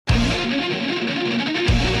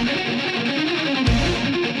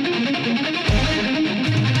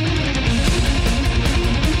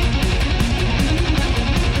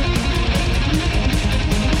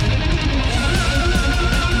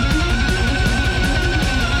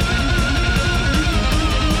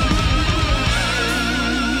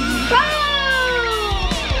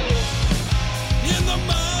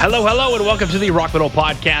Hello, hello, and welcome to the Rock Metal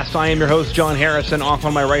Podcast. I am your host, John Harrison. Off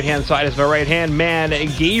on my right-hand side is my right-hand man,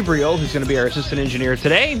 Gabriel, who's going to be our assistant engineer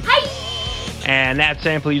today. Hi! And that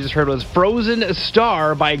sample you just heard was Frozen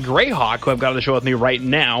Star by Greyhawk, who I've got on the show with me right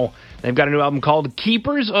now. They've got a new album called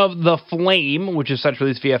Keepers of the Flame, which is such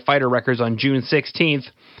released via Fighter Records on June 16th.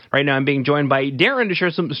 Right now I'm being joined by Darren to share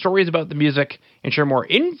some stories about the music and share more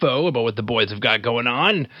info about what the boys have got going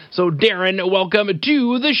on. So Darren, welcome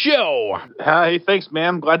to the show. Hi, thanks,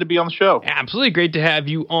 man. Glad to be on the show. Absolutely great to have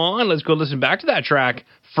you on. Let's go listen back to that track,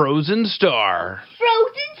 Frozen Star.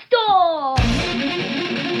 Frozen Star!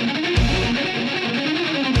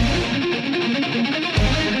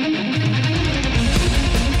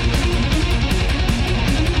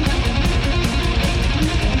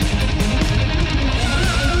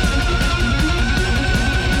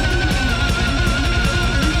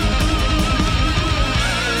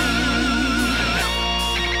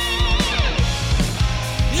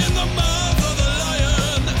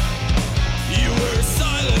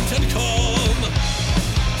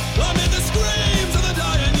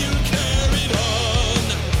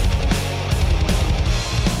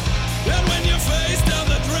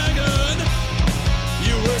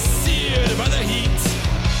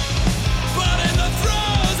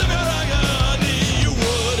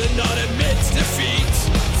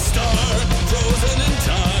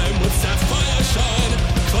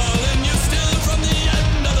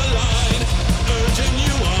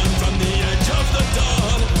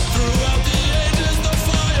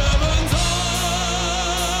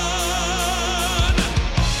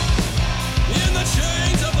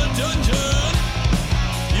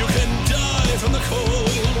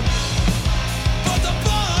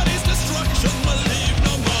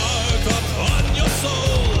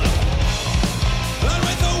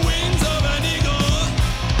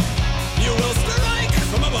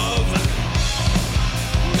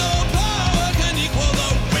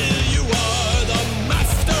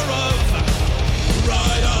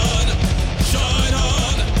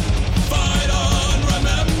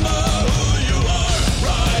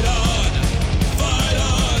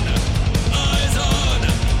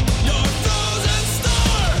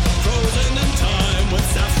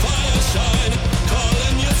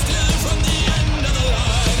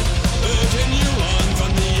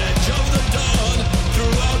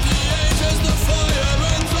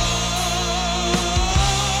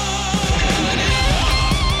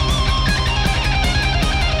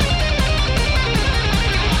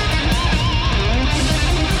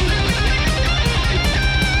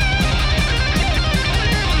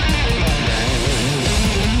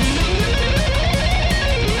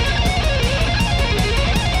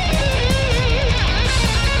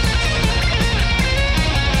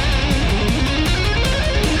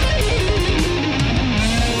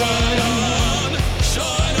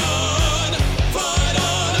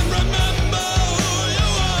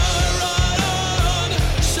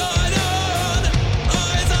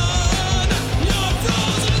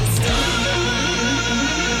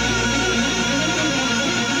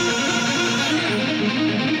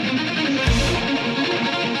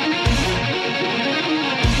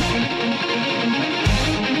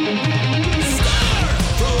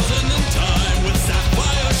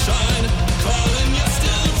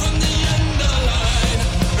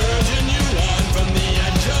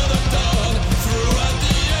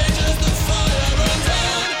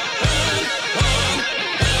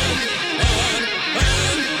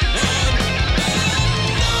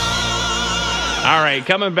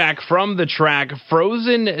 Coming back from the track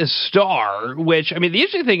Frozen Star, which, I mean, the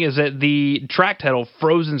interesting thing is that the track title,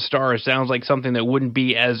 Frozen Star, sounds like something that wouldn't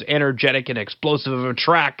be as energetic and explosive of a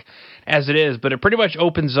track as it is, but it pretty much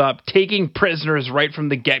opens up taking prisoners right from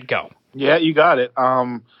the get-go. Yeah, you got it.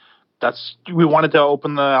 We wanted to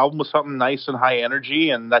open the album with something nice and high energy,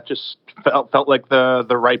 and that just felt like the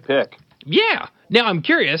right pick. Yeah. Now, I'm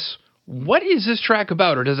curious, what is this track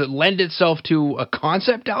about, or does it lend itself to a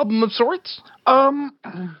concept album of sorts?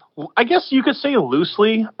 I guess you could say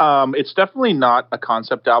loosely. It's definitely not a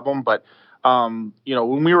concept album, but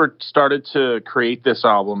when we started to create this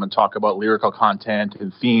album and talk about lyrical content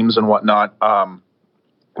and themes and whatnot,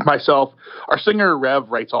 myself, our singer Rev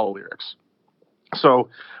writes all the lyrics. So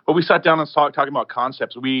when we sat down and talking about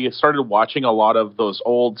concepts, we started watching a lot of those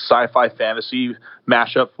old sci-fi fantasy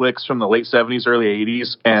mashup flicks from the late 70s, early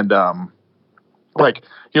 80s, and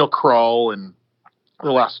Crawl and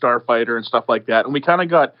The Last Starfighter and stuff like that. And we kind of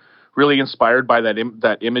got really inspired by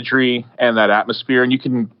that imagery and that atmosphere. And you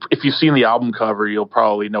can, if you've seen the album cover, you'll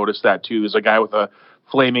probably notice that too. There's a guy with a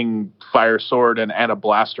flaming fire sword and a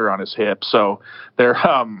blaster on his hip. So they're,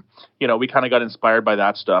 we kind of got inspired by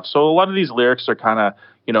that stuff. So a lot of these lyrics are kind of,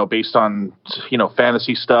 based on,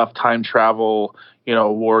 fantasy stuff, time travel,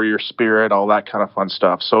 warrior spirit, all that kind of fun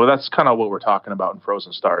stuff. So that's kind of what we're talking about in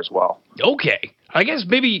Frozen Star as well. Okay. I guess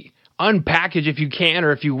maybe unpackage if you can,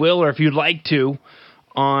 or if you will, or if you'd like to,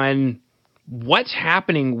 on what's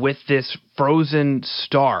happening with this Frozen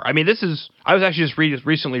Star. I mean, I was actually just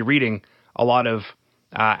recently reading a lot of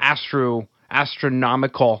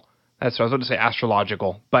astronomical, that's what I was about to say,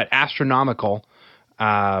 astrological, but astronomical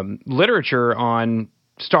literature on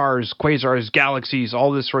stars, quasars, galaxies,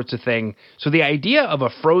 all this sorts of thing. So the idea of a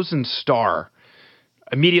frozen star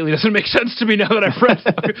immediately doesn't make sense to me now that I've read.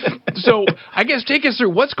 So I guess take us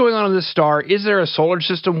through what's going on in this star. Is there a solar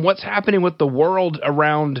system? What's happening with the world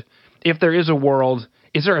around? If there is a world,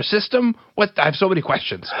 is there a system? I have so many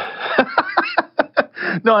questions.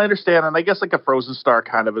 No, I understand. And I guess like a frozen star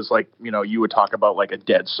kind of is like, you would talk about like a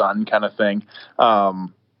dead sun kind of thing.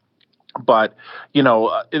 But,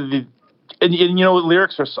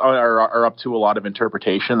 lyrics are up to a lot of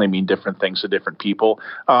interpretation. They mean different things to different people.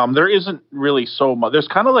 There isn't really so much. There's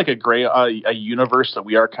kind of like a universe that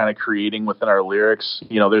we are kind of creating within our lyrics.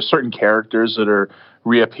 There's certain characters that are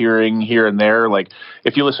reappearing here and there. Like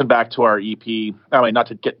if you listen back to our EP, I mean, not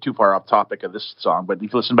to get too far off topic of this song, but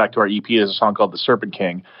if you listen back to our EP, there's a song called The Serpent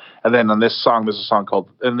King. And then on this song, there's a song called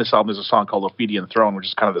Ophidian Throne, which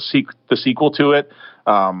is kind of the sequel to it.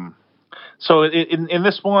 So in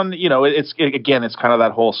this one, it's kind of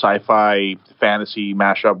that whole sci-fi fantasy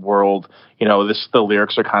mashup world. The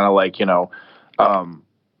lyrics are kind of like,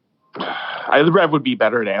 Rev would be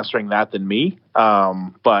better at answering that than me.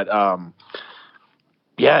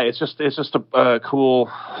 Yeah, it's just a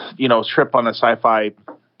cool, trip on a sci-fi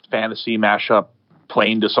fantasy mashup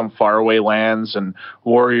plane to some faraway lands and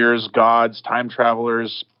warriors, gods, time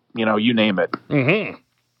travelers, you name it. Mm-hmm.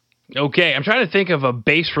 Okay, I'm trying to think of a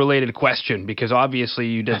bass-related question because obviously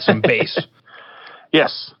you did some bass.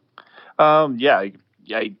 Yes. That's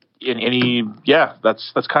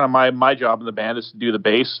kind of my job in the band is to do the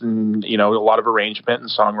bass and, a lot of arrangement and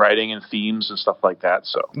songwriting and themes and stuff like that.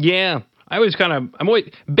 So yeah.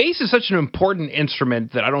 Bass is such an important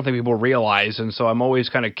instrument that I don't think people realize, and so I'm always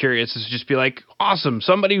kind of curious to just be like, awesome,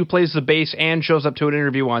 somebody who plays the bass and shows up to an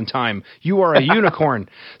interview on time. You are a unicorn.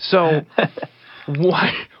 So,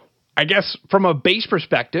 what? I guess from a bass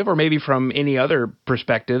perspective, or maybe from any other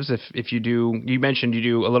perspectives, if you mentioned you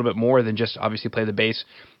do a little bit more than just obviously play the bass.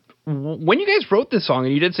 When you guys wrote this song,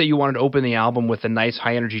 and you did say you wanted to open the album with a nice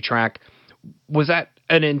high energy track, was that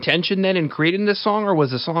an intention then in creating this song, or was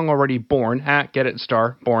the song already born? Get it?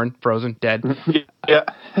 Star, born, frozen, dead. Yeah.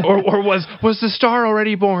 or was the star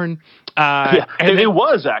already born? It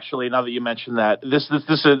was actually. Now that you mentioned that,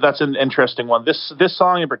 that's an interesting one. This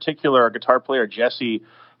song in particular, our guitar player Jesse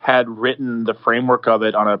had written the framework of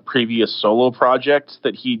it on a previous solo project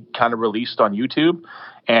that he kind of released on YouTube.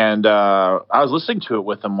 And I was listening to it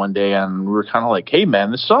with him one day, and we were kind of like, hey, man,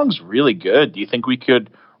 this song's really good. Do you think we could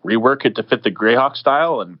rework it to fit the Greyhawk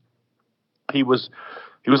style? And he was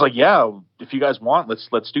like, yeah, if you guys want,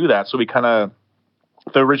 let's do that. So we the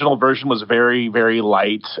original version was very, very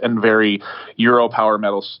light and very Euro power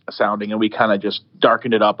metal sounding, and we kind of just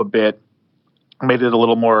darkened it up a bit, made it a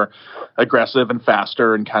little more aggressive and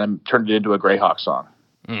faster, and kind of turned it into a Greyhawk song.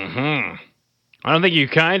 Mm-hmm. I don't think you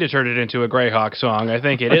kind of turned it into a Greyhawk song. I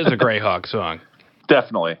think it is a Greyhawk song.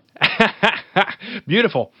 Definitely.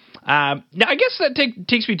 Beautiful. Now, I guess that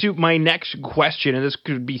takes me to my next question, and this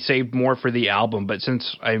could be saved more for the album, but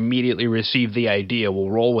since I immediately received the idea, we'll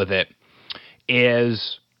roll with it,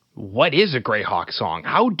 is what is a Greyhawk song?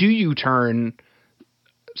 How do you turn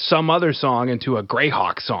some other song into a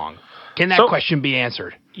Greyhawk song? Can that question be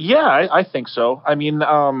answered? Yeah, I think so. I mean,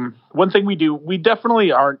 one thing we do, we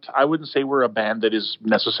definitely aren't, I wouldn't say we're a band that is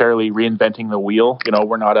necessarily reinventing the wheel.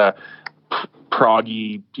 We're not a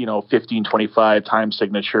proggy, 1525 time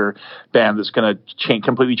signature band that's going to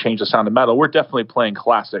completely change the sound of metal. We're definitely playing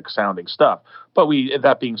classic sounding stuff. But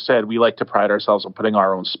that being said, we like to pride ourselves on putting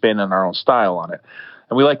our own spin and our own style on it.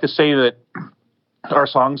 And we like to say that our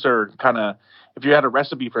songs are kind of, if you had a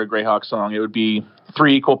recipe for a Greyhawk song, it would be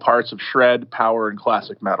 3 equal parts of shred, power, and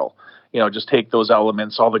classic metal. Just take those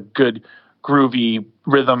elements, all the good groovy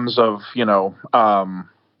rhythms of,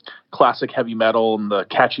 classic heavy metal and the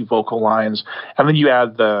catchy vocal lines. And then you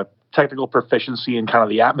add the technical proficiency and kind of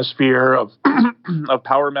the atmosphere of of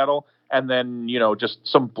power metal. And then, just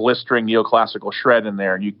some blistering neoclassical shred in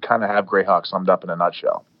there. And you kind of have Greyhawk summed up in a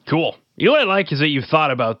nutshell. Cool. You know what I like is that you've thought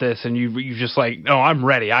about this and you've just like, no, I'm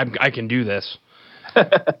ready. I can do this.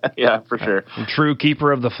 Yeah, for sure. True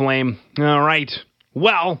keeper of the flame. All right.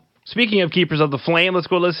 Well, speaking of Keepers of the Flame, let's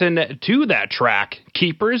go listen to that track,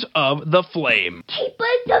 Keepers of the Flame.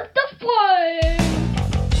 Keepers of the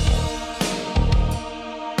Flame.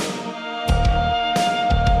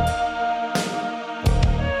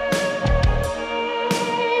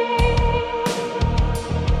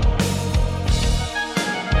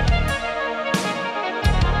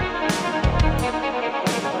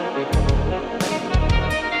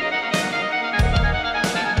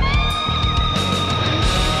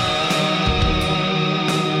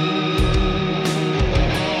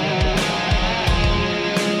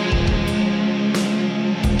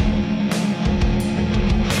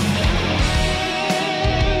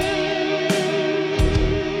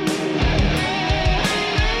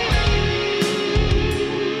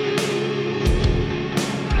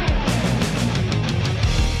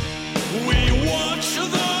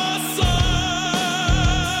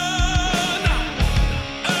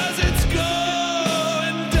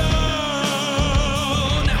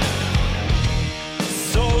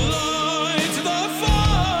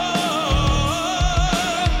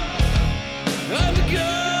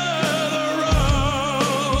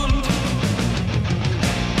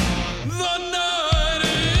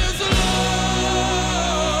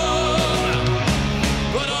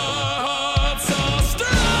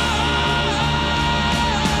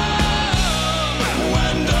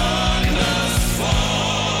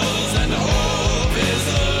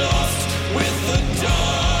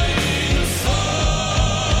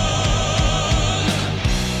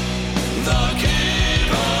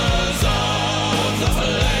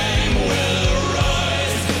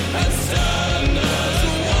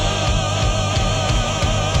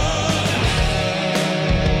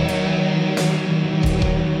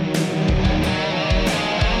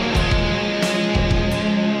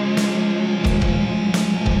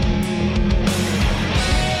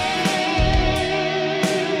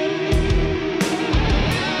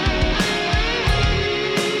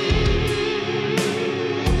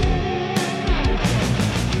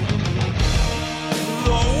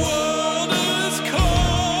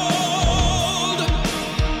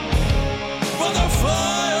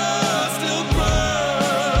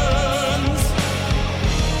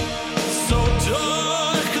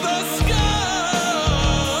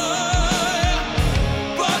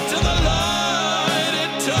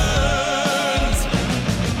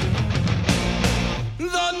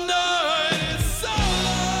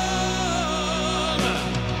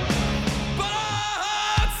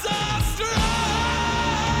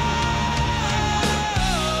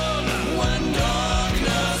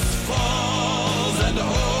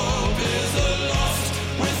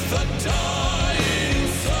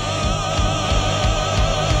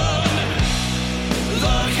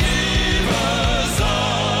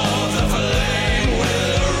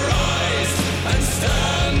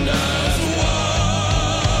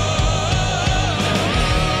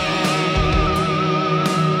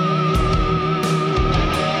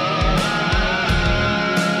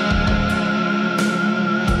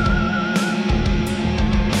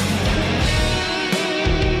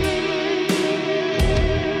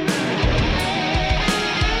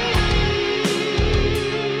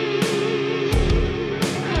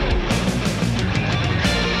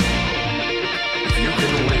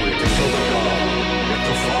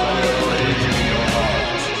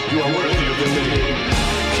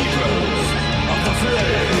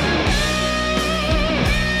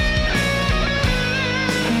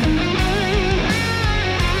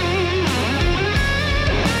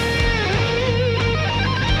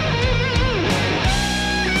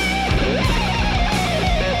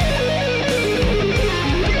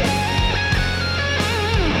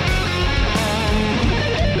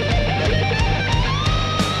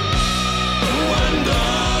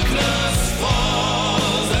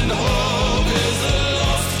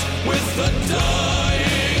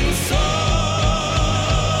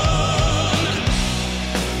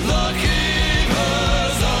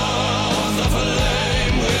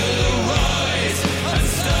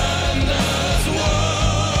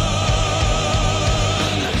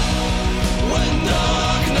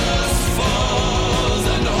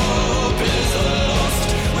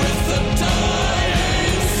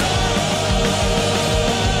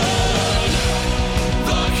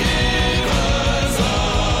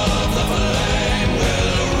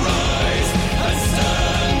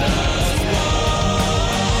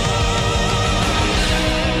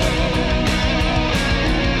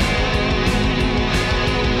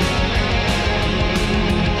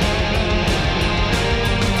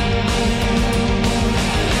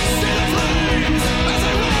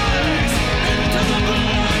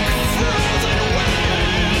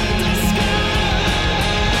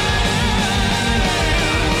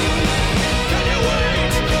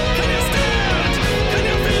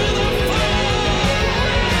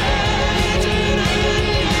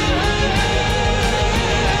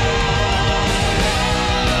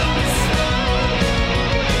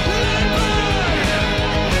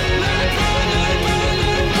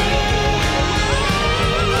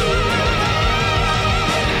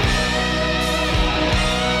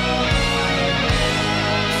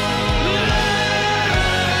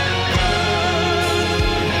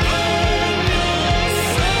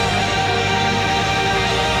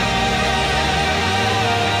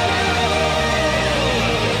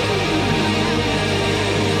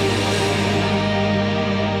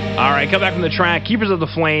 All right, come back from the track, Keepers of the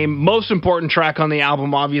Flame. Most important track on the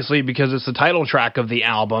album, obviously, because it's the title track of the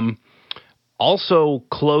album. Also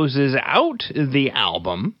closes out the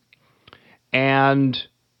album and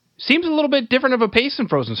seems a little bit different of a pace than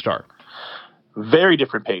Frozen Star. Very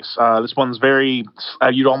different pace. This one's very,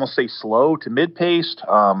 you'd almost say slow to mid-paced.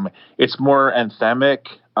 It's more anthemic.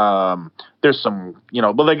 There's some,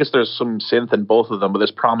 I guess there's some synth in both of them, but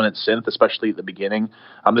there's prominent synth, especially at the beginning.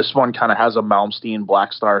 This one kind of has a Malmsteen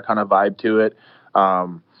Black Star kind of vibe to it.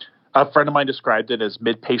 A friend of mine described it as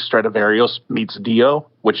mid-paced Stradivarius meets Dio,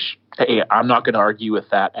 which, hey, I'm not going to argue with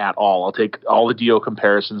that at all. I'll take all the Dio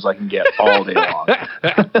comparisons I can get all day long.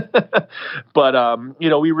 But,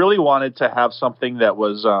 we really wanted to have something that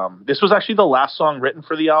was, this was actually the last song written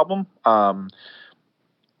for the album.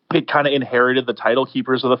 It kind of inherited the title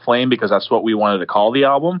Keepers of the Flame because that's what we wanted to call the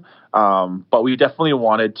album. But we definitely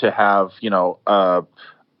wanted to have,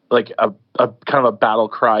 like a kind of a battle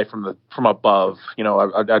cry from above,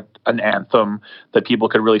 an anthem that people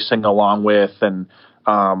could really sing along with, and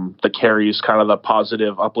that carries kind of the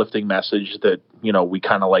positive, uplifting message that we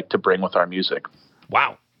kind of like to bring with our music.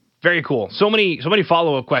 Wow, very cool. So many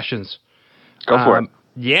follow-up questions. Go for it.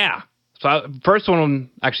 Yeah. So first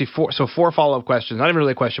one, actually four follow-up questions. Not even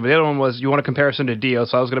really a question, but the other one was, you want a comparison to Dio.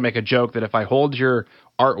 So I was going to make a joke that if I hold your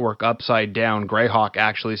artwork upside down, Greyhawk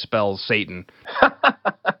actually spells Satan.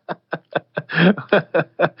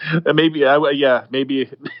 maybe that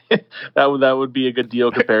would be a good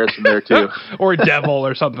Dio comparison there too. Or devil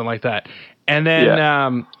or something like that. And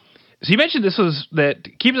then, so you mentioned that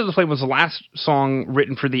Keepers of the Flame was the last song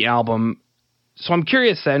written for the album. So I'm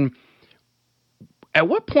curious then, at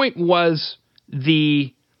what point was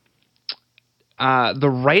the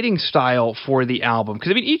writing style for the album?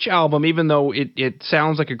 Because, each album, even though it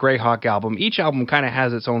sounds like a Greyhawk album, each album kind of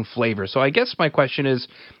has its own flavor. So I guess my question is,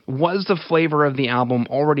 was the flavor of the album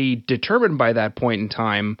already determined by that point in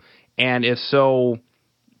time? And if so,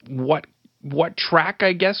 what track,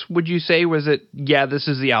 I guess, would you say was it, this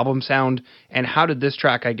is the album sound? And how did this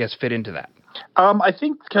track, I guess, fit into that? I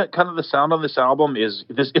think kind of the sound on this album is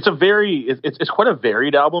this. It's quite a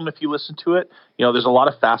varied album if you listen to it. There's a lot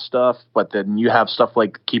of fast stuff, but then you have stuff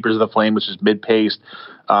like Keepers of the Flame, which is mid-paced.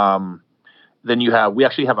 Then we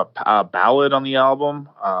actually have a ballad on the album.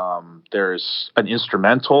 There's an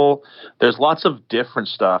instrumental. There's lots of different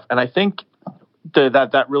stuff, and I think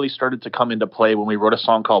that really started to come into play when we wrote a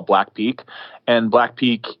song called Black Peak, and Black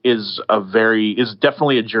Peak is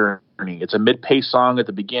definitely a journey. It's a mid-paced song at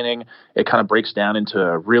the beginning. It kind of breaks down into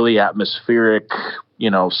a really atmospheric,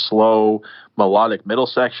 slow melodic middle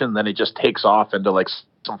section. Then it just takes off into like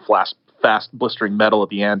some fast blistering metal at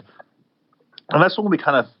the end. And that's when we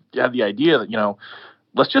kind of had the idea that,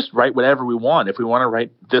 let's just write whatever we want. If we want to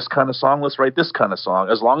write this kind of song, let's write this kind of song.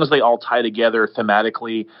 As long as they all tie together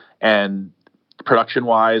thematically and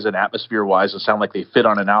production-wise and atmosphere-wise and sound like they fit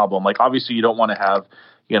on an album. Like, obviously, you don't want to have,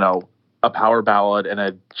 a power ballad and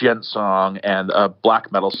a gent song and a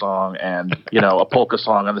black metal song and, a polka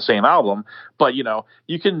song on the same album. But,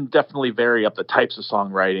 you can definitely vary up the types of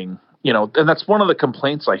songwriting, and that's one of the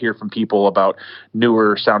complaints I hear from people about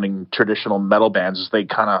newer sounding traditional metal bands is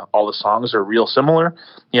all the songs are real similar.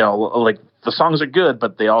 Like the songs are good,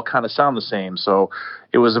 but they all kind of sound the same. So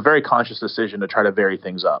it was a very conscious decision to try to vary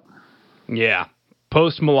things up. Yeah.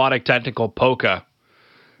 Post-melodic technical polka.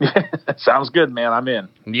 Sounds good, man. I'm in.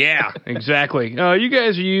 Yeah, exactly. You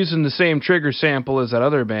guys are using the same trigger sample as that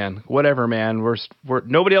other band. Whatever, man. We're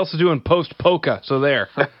nobody else is doing post-polka, so there.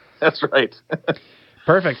 That's right.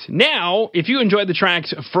 Perfect. Now, if you enjoyed the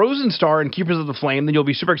tracks Frozen Star and Keepers of the Flame, then you'll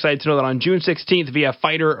be super excited to know that on June 16th via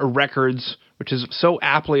Fighter Records, which is so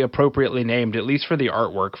appropriately named, at least for the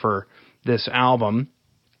artwork for this album.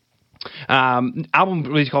 Album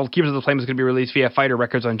release called Keepers of the Flame is going to be released via Fighter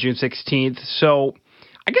Records on June 16th. So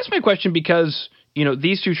I guess my question, because,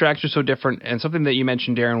 these two tracks are so different, and something that you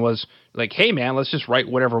mentioned, Darren, was like, hey, man, let's just write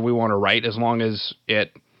whatever we want to write as long as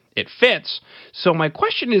it fits. So my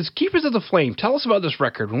question is, Keepers of the Flame, tell us about this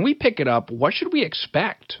record. When we pick it up, what should we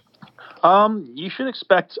expect? You should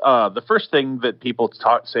expect the first thing that people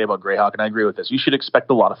say about Greyhawk, and I agree with this, you should expect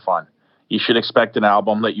a lot of fun. You should expect an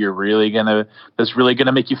album that that's really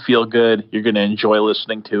gonna make you feel good. You're gonna enjoy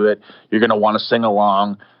listening to it. You're gonna want to sing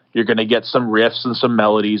along. You're gonna get some riffs and some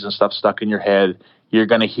melodies and stuff stuck in your head. You're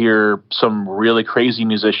gonna hear some really crazy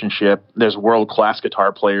musicianship. There's world-class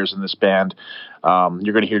guitar players in this band.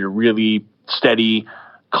 You're gonna hear really steady,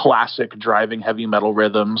 classic driving heavy metal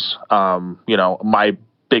rhythms. My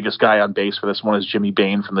biggest guy on bass for this one is Jimmy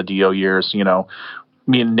Bain from the Dio years.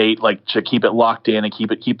 Me and Nate like to keep it locked in and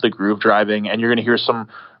keep the groove driving, and you're going to hear some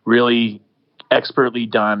really expertly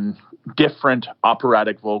done different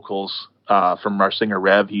operatic vocals from our singer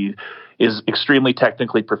Rev. He is extremely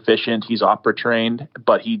technically proficient. He's opera trained,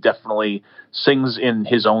 but he definitely sings in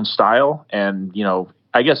his own style. And,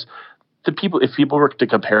 I guess if people were to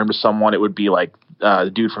compare him to someone, it would be like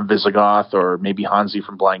the dude from Visigoth or maybe Hansi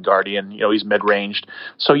from Blind Guardian. He's mid-ranged.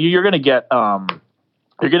 So you're going to get a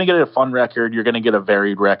fun record. You're going to get a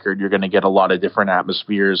varied record. You're going to get a lot of different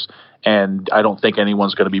atmospheres. And I don't think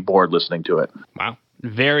anyone's going to be bored listening to it. Wow.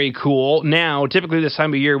 Very cool. Now, typically this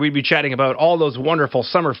time of year, we'd be chatting about all those wonderful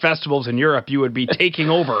summer festivals in Europe you would be taking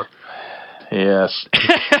over. Yes.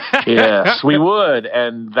 Yes, we would.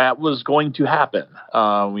 And that was going to happen.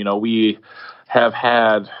 We have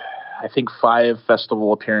had, I think, 5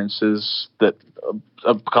 festival appearances that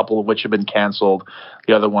a couple of which have been canceled.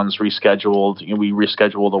 The other ones rescheduled. We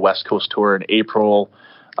rescheduled the West Coast tour in April.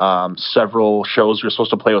 Several shows we were supposed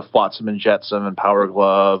to play with Flotsam and Jetsam and Power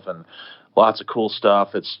Glove and lots of cool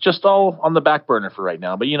stuff. It's just all on the back burner for right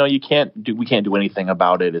now. But we can't do anything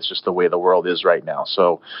about it. It's just the way the world is right now.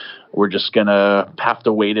 So we're just gonna have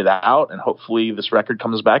to wait it out, and hopefully this record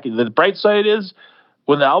comes back. The bright side is,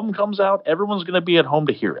 when the album comes out, everyone's going to be at home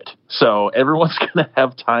to hear it. So everyone's going to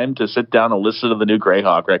have time to sit down and listen to the new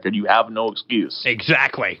Greyhawk record. You have no excuse.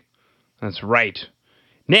 Exactly. That's right.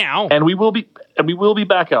 Now, and we will be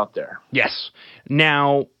back out there. Yes.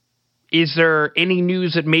 Now, is there any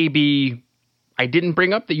news that maybe I didn't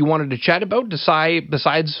bring up that you wanted to chat about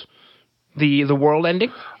besides the world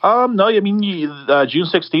ending? No, I mean June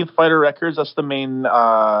 16th, Fighter Records. That's the main.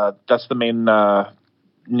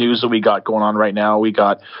 News that we got going on right now. We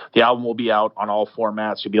got the album will be out on all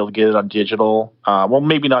formats. You'll be able to get it on digital.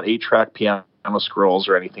 Maybe not 8-track piano scrolls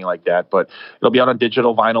or anything like that, but it'll be out on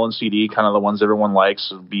digital, vinyl, and CD, kind of the ones everyone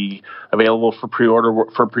likes. It'll be available for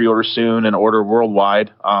pre-order soon and order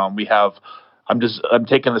worldwide. I'm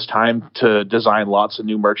taking this time to design lots of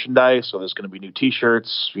new merchandise. So there's going to be new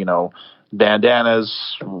T-shirts,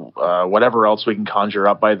 bandanas, whatever else we can conjure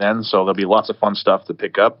up by then. So there'll be lots of fun stuff to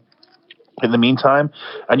pick up in the meantime.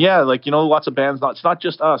 And lots of bands, it's not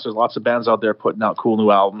just us. There's lots of bands out there putting out cool new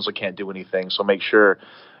albums that can't do anything. So make sure,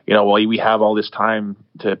 while we have all this time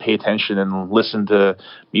to pay attention and listen to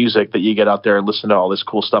music, that you get out there and listen to all this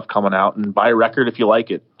cool stuff coming out and buy a record if you like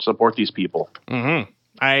it. Support these people. Mm-hmm.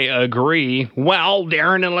 I agree. Well,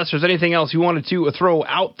 Darren, unless there's anything else you wanted to throw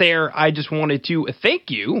out there, I just wanted to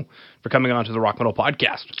thank you for coming on to the Rock Metal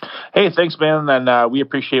Podcast. Hey, thanks, man. And we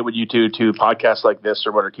appreciate what you do to podcasts like this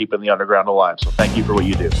or what are keeping the underground alive. So thank you for what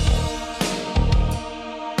you do.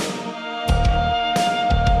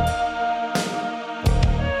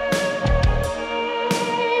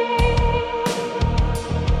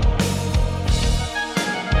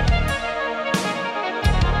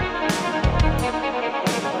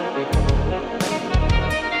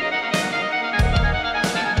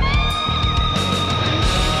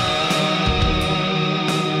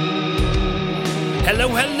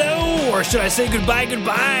 Hello, or should I say goodbye?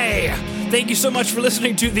 Thank you so much for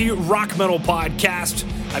listening to the Rock Metal Podcast.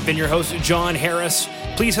 I've been your host, John Harris.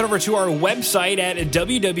 Please head over to our website at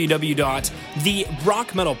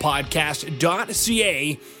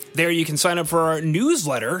www.therockmetalpodcast.ca. There you can sign up for our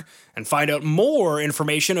newsletter and find out more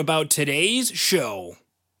information about today's show.